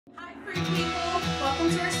Free people, welcome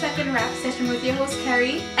to our second rap session with your host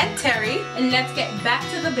Kerry and Terry, and let's get back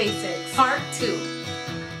to the basics. Part 2.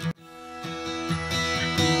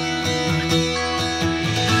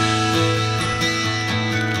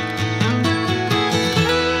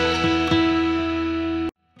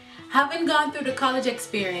 Having gone through the college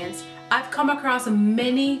experience, I've come across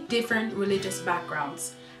many different religious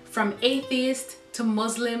backgrounds, from atheists to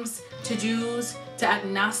Muslims to Jews to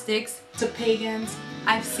agnostics to pagans.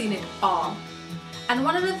 I've seen it all. And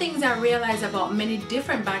one of the things I realize about many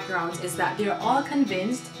different backgrounds is that they're all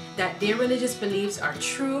convinced that their religious beliefs are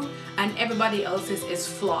true and everybody else's is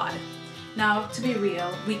flawed. Now, to be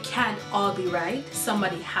real, we can't all be right.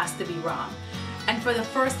 Somebody has to be wrong. And for the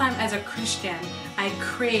first time as a Christian, I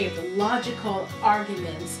crave logical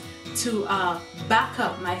arguments to back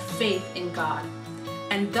up my faith in God.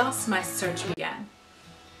 And thus my search began.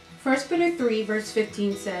 1 Peter 3 verse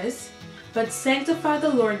 15 says, "But sanctify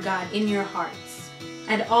the Lord God in your hearts,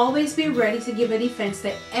 and always be ready to give a defense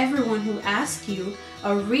to everyone who asks you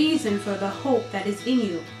a reason for the hope that is in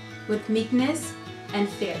you, with meekness and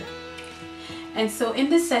fear." And so in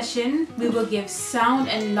this session, we will give sound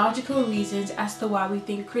and logical reasons as to why we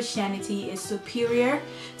think Christianity is superior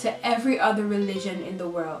to every other religion in the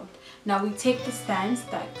world. Now, we take the stance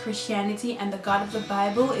that Christianity and the God of the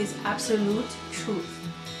Bible is absolute truth.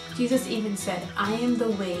 Jesus even said, "I am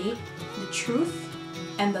the way, the truth,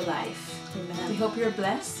 and the life." Amen. We hope you're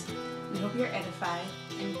blessed, we hope you're edified,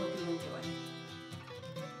 and we hope you enjoy.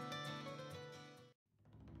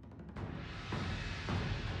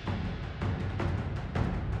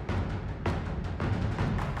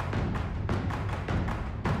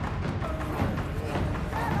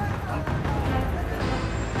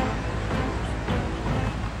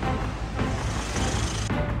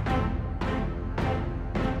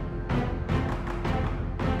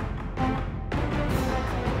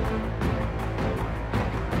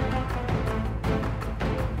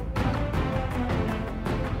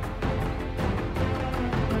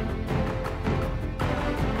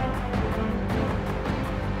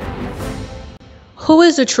 Who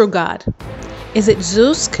is the true God? Is it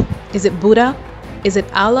Zeus? Is it Buddha? Is it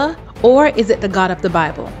Allah? Or is it the God of the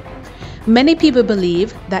Bible? Many people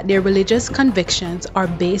believe that their religious convictions are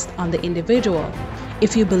based on the individual.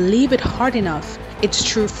 If you believe it hard enough, it's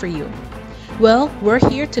true for you. Well, we're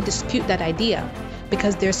here to dispute that idea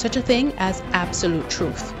because there's such a thing as absolute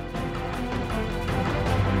truth.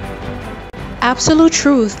 Absolute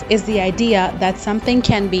truth is the idea that something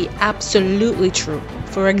can be absolutely true.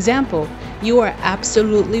 For example, you are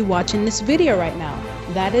absolutely watching this video right now.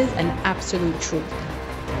 That is an absolute truth.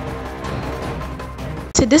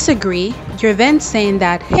 To disagree, you're then saying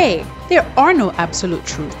that, hey, there are no absolute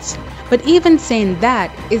truths. But even saying that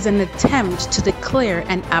is an attempt to declare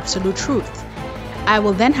an absolute truth. I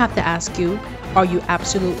will then have to ask you, are you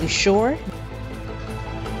absolutely sure?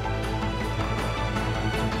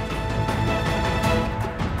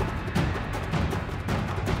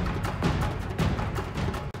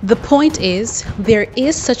 The point is, there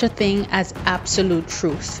is such a thing as absolute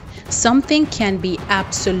truth. Something can be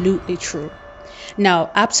absolutely true. Now,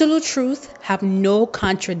 absolute truth have no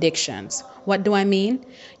contradictions. What do I mean?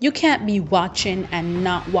 You can't be watching and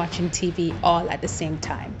not watching TV all at the same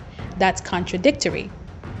time. That's contradictory.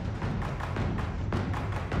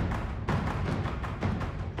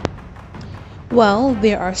 Well,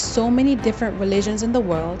 there are so many different religions in the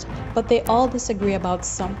world, but they all disagree about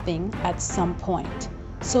something at some point.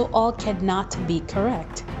 So all cannot be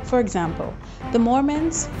correct. For example, the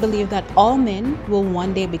Mormons believe that all men will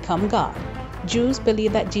one day become God. Jews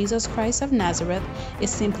believe that Jesus Christ of Nazareth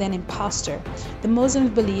is simply an impostor. The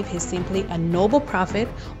Muslims believe he's simply a noble prophet,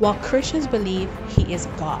 while Christians believe he is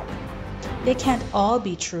God. They can't all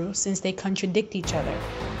be true since they contradict each other.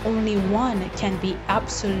 Only one can be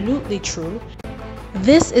absolutely true.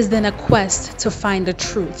 This is then a quest to find the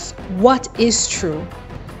truth. What is true?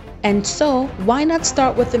 And so, why not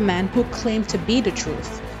start with the man who claimed to be the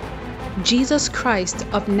truth? Jesus Christ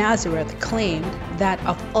of Nazareth claimed that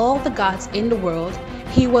of all the gods in the world,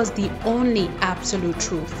 he was the only absolute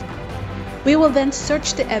truth. We will then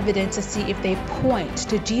search the evidence to see if they point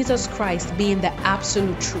to Jesus Christ being the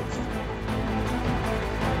absolute truth.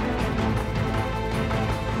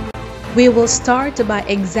 We will start by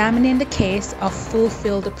examining the case of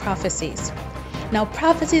fulfilled prophecies. Now,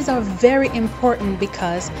 prophecies are very important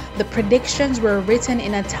because the predictions were written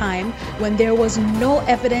in a time when there was no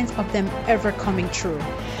evidence of them ever coming true.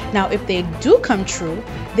 Now, if they do come true,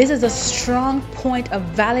 this is a strong point of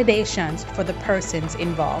validation for the persons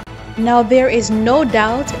involved. Now, there is no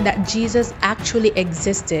doubt that Jesus actually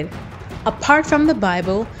existed. Apart from the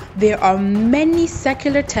Bible, there are many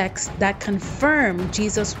secular texts that confirm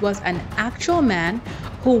Jesus was an actual man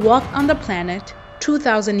who walked on the planet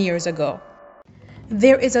 2,000 years ago.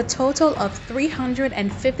 There is a total of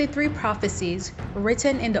 353 prophecies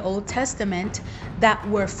written in the Old Testament that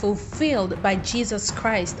were fulfilled by Jesus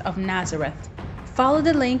Christ of Nazareth. Follow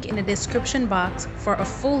the link in the description box for a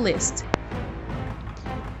full list.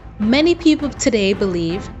 Many people today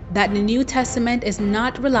believe that the New Testament is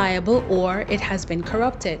not reliable or it has been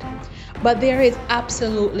corrupted, but there is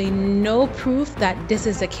absolutely no proof that this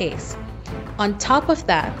is the case. On top of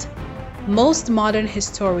that, most modern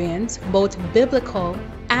historians, both biblical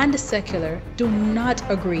and secular, do not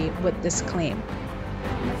agree with this claim.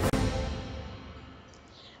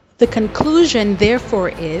 The conclusion, therefore,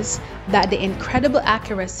 is that the incredible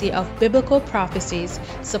accuracy of biblical prophecies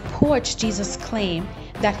supports Jesus' claim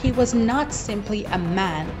that he was not simply a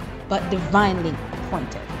man, but divinely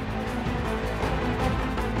appointed.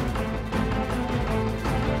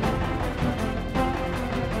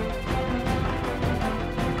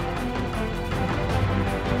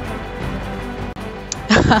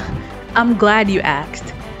 I'm glad you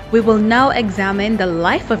asked. We will now examine the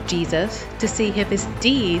life of Jesus to see if his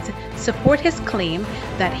deeds support his claim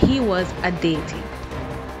that he was a deity.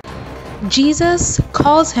 Jesus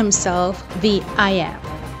calls himself the I Am,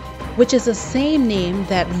 which is the same name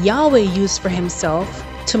that Yahweh used for himself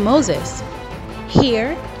to Moses.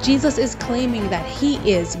 Here, Jesus is claiming that he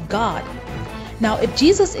is God. Now, if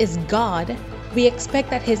Jesus is God, we expect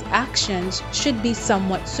that his actions should be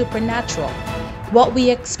somewhat supernatural. What we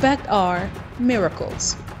expect are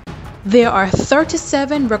miracles. There are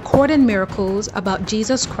 37 recorded miracles about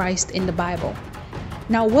Jesus Christ in the Bible.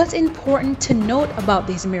 Now, what's important to note about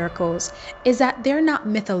these miracles is that they're not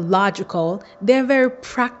mythological, they're very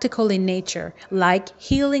practical in nature, like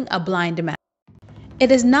healing a blind man.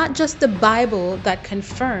 It is not just the Bible that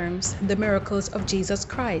confirms the miracles of Jesus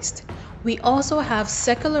Christ. We also have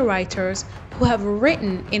secular writers who have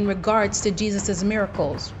written in regards to Jesus'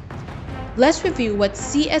 miracles. Let's review what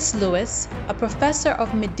C.S. Lewis, a professor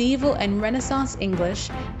of medieval and Renaissance English,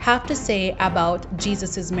 have to say about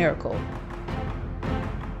Jesus' miracle.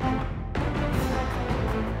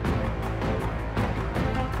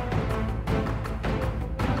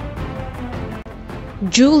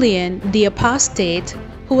 Julian the Apostate,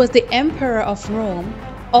 who was the emperor of Rome,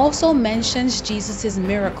 also mentions Jesus'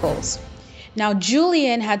 miracles. Now,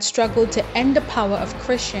 Julian had struggled to end the power of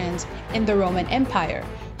Christians in the Roman Empire,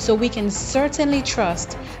 so we can certainly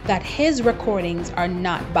trust that his recordings are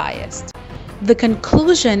not biased. The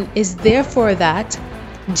conclusion is therefore that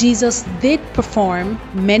Jesus did perform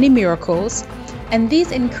many miracles, and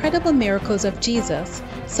these incredible miracles of Jesus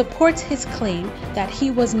support his claim that he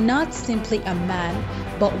was not simply a man,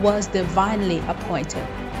 but was divinely appointed.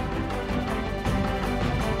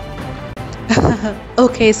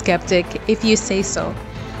 Okay, skeptic, if you say so.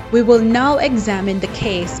 We will now examine the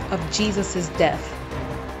case of Jesus' death.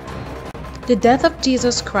 The death of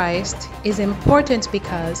Jesus Christ is important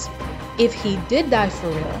because if he did die for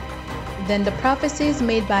real, then the prophecies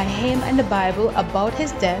made by him and the Bible about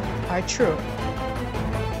his death are true.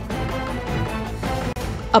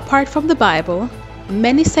 Apart from the Bible,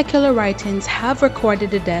 many secular writings have recorded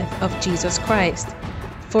the death of Jesus Christ.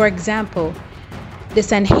 For example, the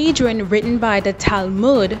Sanhedrin written by the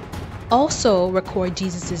Talmud also record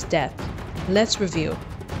Jesus' death. Let's review.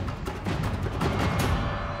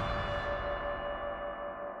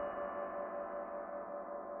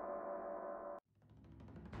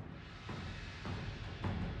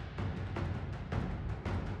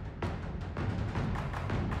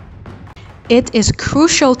 It is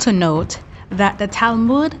crucial to note that the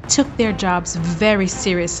Talmud took their jobs very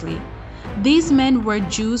seriously. These men were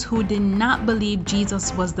Jews who did not believe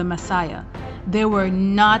Jesus was the Messiah. They were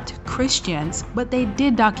not Christians, but they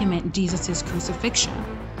did document Jesus' crucifixion.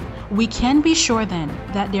 We can be sure then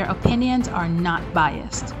that their opinions are not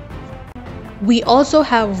biased. We also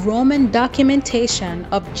have Roman documentation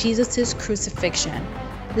of Jesus' crucifixion.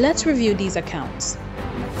 Let's review these accounts.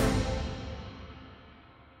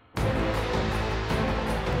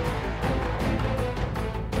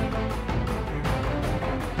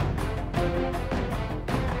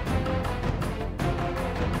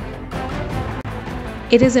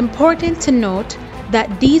 It is important to note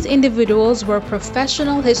that these individuals were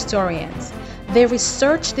professional historians. They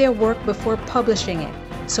researched their work before publishing it,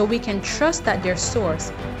 so we can trust that their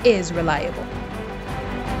source is reliable.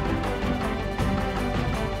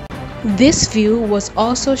 This view was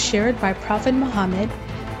also shared by Prophet Muhammad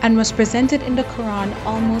and was presented in the Quran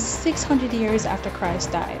almost 600 years after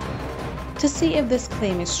Christ died. To see if this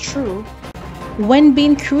claim is true, When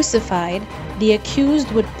being crucified, the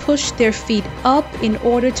accused would push their feet up in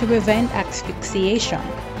order to prevent asphyxiation.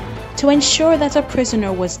 To ensure that a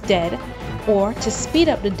prisoner was dead, or to speed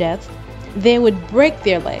up the death, they would break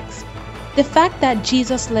their legs. The fact that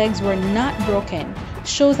Jesus' legs were not broken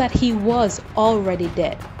shows that he was already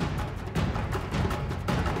dead.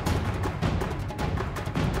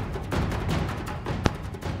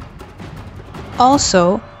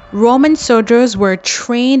 Also, Roman soldiers were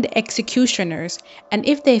trained executioners, and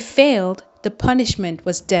if they failed, the punishment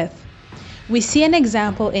was death. We see an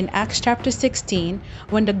example in Acts chapter 16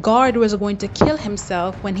 when the guard was going to kill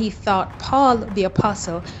himself when he thought Paul the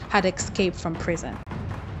apostle had escaped from prison.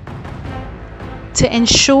 To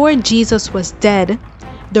ensure Jesus was dead,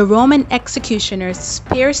 the Roman executioners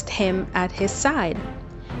pierced him at his side.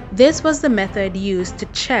 This was the method used to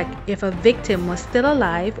check if a victim was still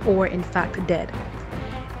alive or in fact dead.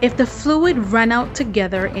 If the fluid ran out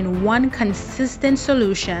together in one consistent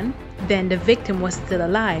solution, then the victim was still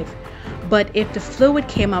alive. But if the fluid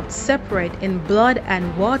came out separate in blood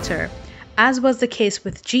and water, as was the case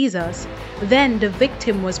with Jesus, then the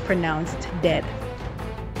victim was pronounced dead.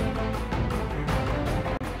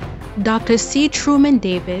 Dr. C. Truman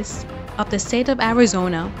Davis of the state of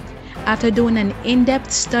Arizona, after doing an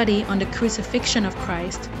in-depth study on the crucifixion of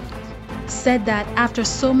Christ, said that after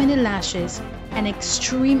so many lashes and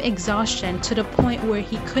extreme exhaustion to the point where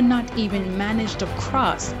he could not even manage the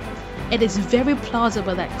cross, it is very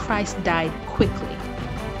plausible that Christ died quickly.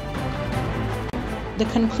 The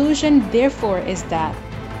conclusion, therefore, is that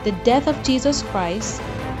the death of Jesus Christ,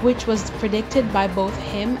 which was predicted by both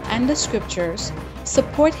him and the scriptures,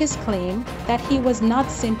 support his claim that he was not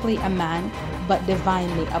simply a man, but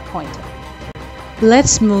divinely appointed.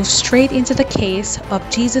 Let's move straight into the case of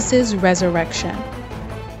Jesus' resurrection.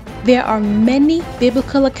 There are many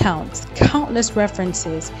biblical accounts, countless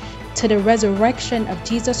references to the resurrection of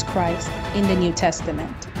Jesus Christ in the New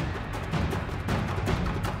Testament.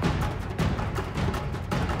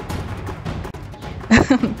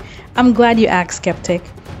 I'm glad you asked, skeptic.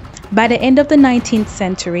 By the end of the 19th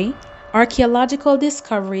century, archaeological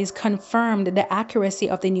discoveries confirmed the accuracy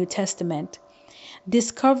of the New Testament.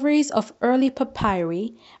 Discoveries of early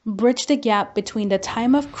papyri bridged the gap between the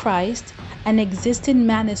time of Christ and existing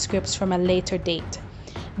manuscripts from a later date.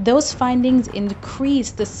 Those findings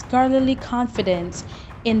increased the scholarly confidence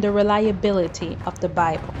in the reliability of the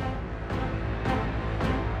Bible.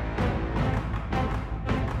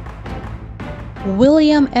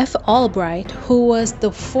 William F. Albright, who was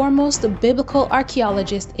the foremost biblical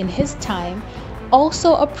archaeologist in his time,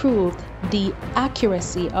 also approved the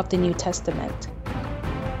accuracy of the New Testament.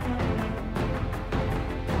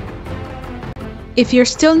 If you're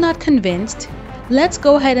still not convinced, let's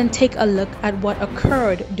go ahead and take a look at what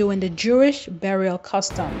occurred during the Jewish burial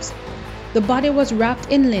customs. The body was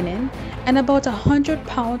wrapped in linen, and about 100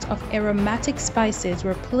 pounds of aromatic spices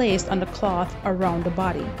were placed on the cloth around the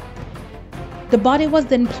body. The body was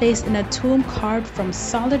then placed in a tomb carved from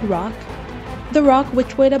solid rock. The rock,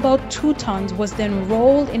 which weighed about 2 tons, was then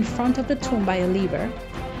rolled in front of the tomb by a lever,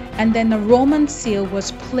 and then a Roman seal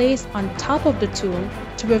was placed on top of the tomb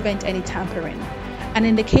to prevent any tampering. And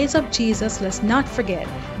in the case of Jesus, let's not forget,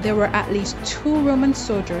 there were at least 2 Roman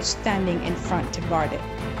soldiers standing in front to guard it.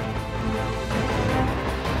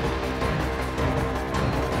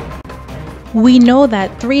 We know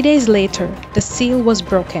that 3 days later, the seal was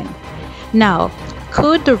broken. Now,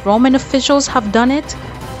 could the Roman officials have done it?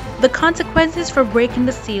 The consequences for breaking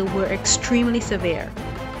the seal were extremely severe.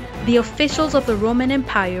 The officials of the Roman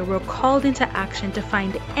Empire were called into action to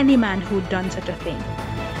find any man who had done such a thing.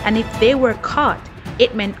 And if they were caught,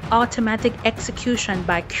 it meant automatic execution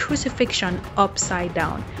by crucifixion upside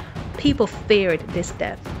down. People feared this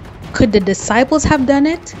death. Could the disciples have done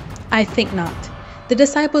it? I think not. The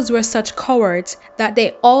disciples were such cowards that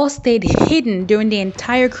they all stayed hidden during the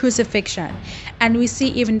entire crucifixion, and we see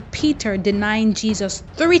even Peter denying Jesus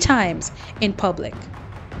 3 times in public.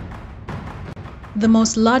 The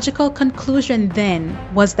most logical conclusion then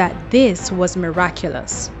was that this was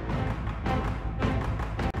miraculous.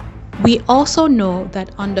 We also know that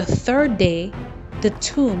on the 3rd day, the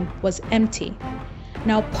tomb was empty.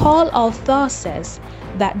 Now, Paul although says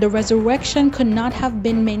that the resurrection could not have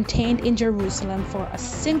been maintained in Jerusalem for a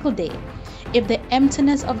single day if the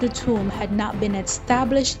emptiness of the tomb had not been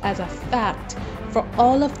established as a fact for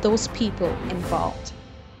all of those people involved.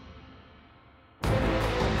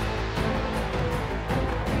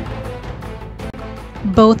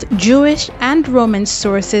 Both Jewish and Roman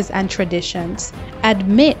sources and traditions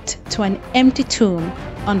admit to an empty tomb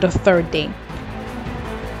on the 3rd day.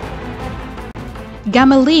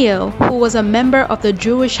 Gamaliel, who was a member of the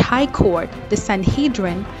Jewish High Court, the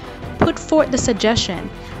Sanhedrin, put forth the suggestion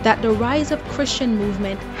that the rise of Christian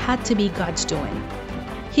movement had to be God's doing.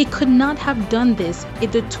 He could not have done this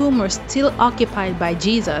if the tomb were still occupied by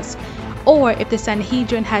Jesus, or if the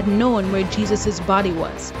Sanhedrin had known where Jesus' body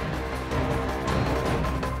was.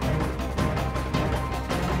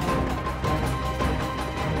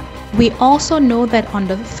 We also know that on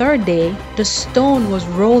the third day, the stone was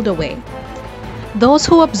rolled away. Those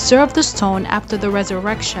who observed the stone after the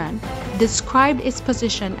resurrection described its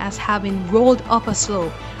position as having rolled up a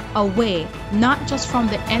slope away, not just from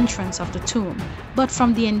the entrance of the tomb, but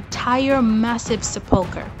from the entire massive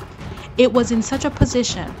sepulchre. It was in such a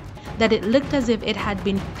position that it looked as if it had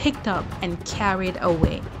been picked up and carried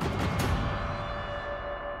away.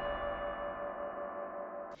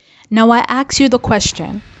 Now I ask you the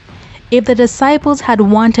question, if the disciples had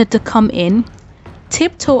wanted to come in,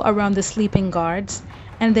 tiptoe around the sleeping guards,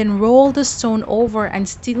 and then roll the stone over and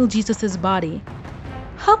steal Jesus' body,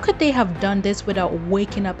 how could they have done this without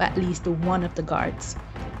waking up at least one of the guards?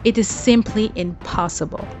 It is simply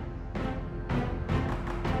impossible.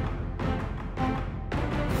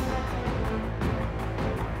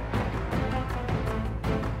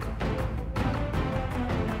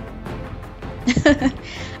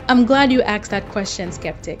 I'm glad you asked that question,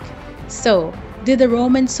 skeptic. So, did the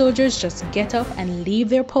Roman soldiers just get up and leave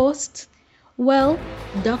their posts? Well,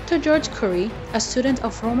 Dr. George Kerry, a student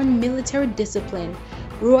of Roman military discipline,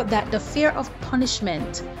 wrote that the fear of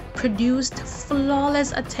punishment produced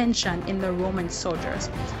flawless attention in the Roman soldiers,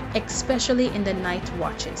 especially in the night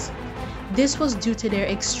watches. This was due to their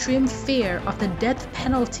extreme fear of the death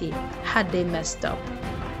penalty had they messed up.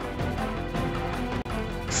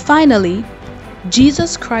 Finally,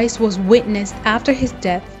 Jesus Christ was witnessed after his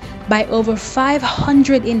death by over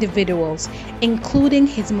 500 individuals, including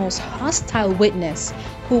his most hostile witness,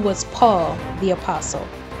 who was Paul the Apostle.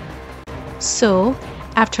 So,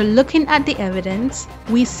 after looking at the evidence,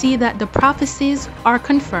 we see that the prophecies are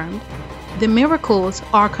confirmed, the miracles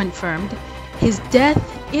are confirmed, his death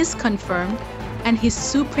is confirmed, and his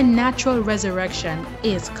supernatural resurrection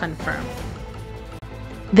is confirmed.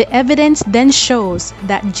 The evidence then shows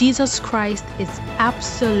that Jesus Christ is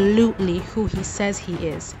absolutely who he says he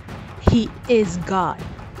is. He is God.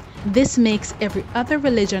 This makes every other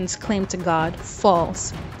religion's claim to God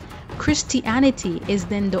false. Christianity is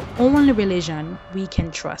then the only religion we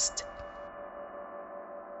can trust.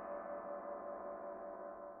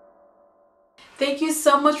 Thank you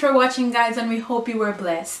so much for watching, guys, and we hope you were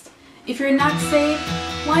blessed. If you're not saved,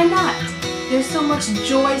 why not? There's so much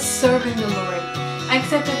joy serving the Lord. I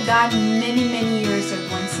accepted God many years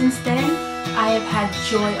ago, and since then, I have had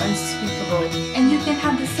joy unspeakable, and you can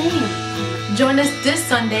have the same. Join us this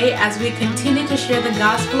Sunday as we continue to share the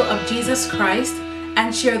gospel of Jesus Christ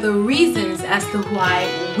and share the reasons as to why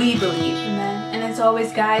we believe. Amen. And as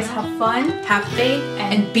always, guys, have fun, have faith,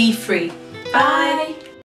 and be free. Bye.